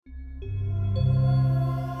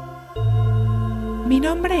Mi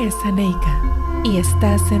nombre es Aneika y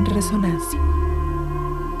estás en Resonancia.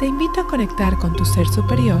 Te invito a conectar con tu ser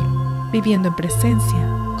superior, viviendo en presencia,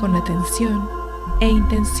 con atención e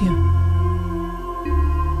intención.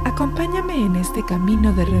 Acompáñame en este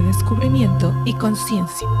camino de redescubrimiento y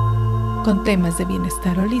conciencia, con temas de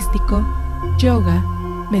bienestar holístico, yoga,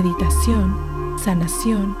 meditación,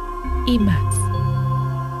 sanación y más.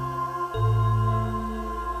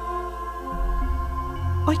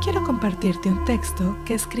 Hoy quiero compartirte un texto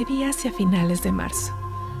que escribí hacia finales de marzo,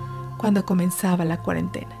 cuando comenzaba la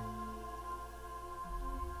cuarentena.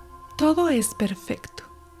 Todo es perfecto.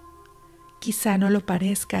 Quizá no lo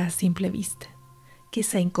parezca a simple vista,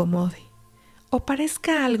 quizá incomode, o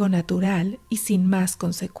parezca algo natural y sin más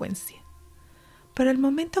consecuencia. Pero el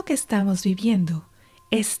momento que estamos viviendo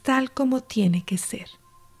es tal como tiene que ser.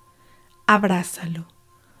 Abrázalo,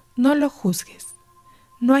 no lo juzgues,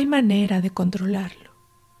 no hay manera de controlarlo.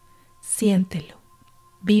 Siéntelo,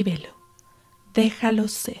 vívelo, déjalo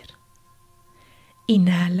ser.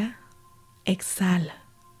 Inhala, exhala,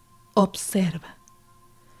 observa.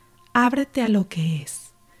 Ábrete a lo que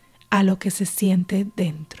es, a lo que se siente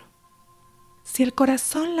dentro. Si el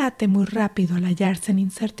corazón late muy rápido al hallarse en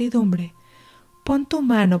incertidumbre, pon tu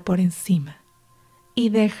mano por encima y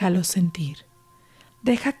déjalo sentir.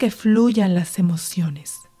 Deja que fluyan las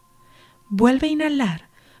emociones. Vuelve a inhalar,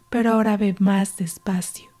 pero ahora ve más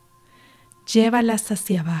despacio. Llévalas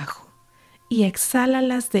hacia abajo y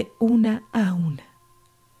exhálalas de una a una.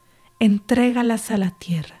 Entrégalas a la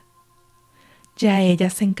tierra. Ya ella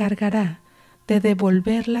se encargará de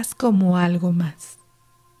devolverlas como algo más.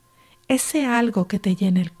 Ese algo que te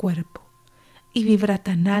llena el cuerpo y vibra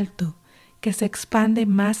tan alto que se expande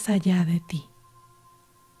más allá de ti.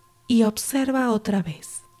 Y observa otra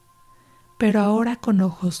vez, pero ahora con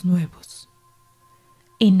ojos nuevos.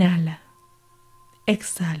 Inhala,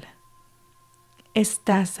 exhala.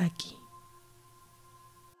 Estás aquí.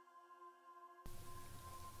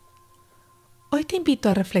 Hoy te invito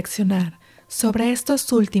a reflexionar sobre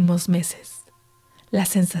estos últimos meses, las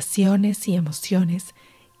sensaciones y emociones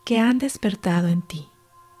que han despertado en ti.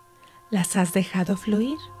 ¿Las has dejado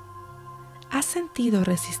fluir? ¿Has sentido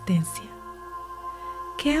resistencia?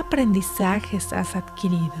 ¿Qué aprendizajes has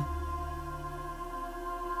adquirido?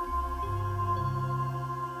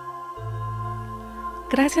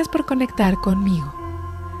 Gracias por conectar conmigo.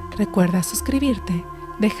 Recuerda suscribirte,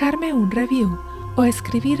 dejarme un review o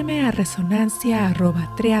escribirme a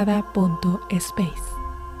resonancia@triada.space.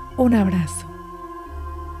 Un abrazo.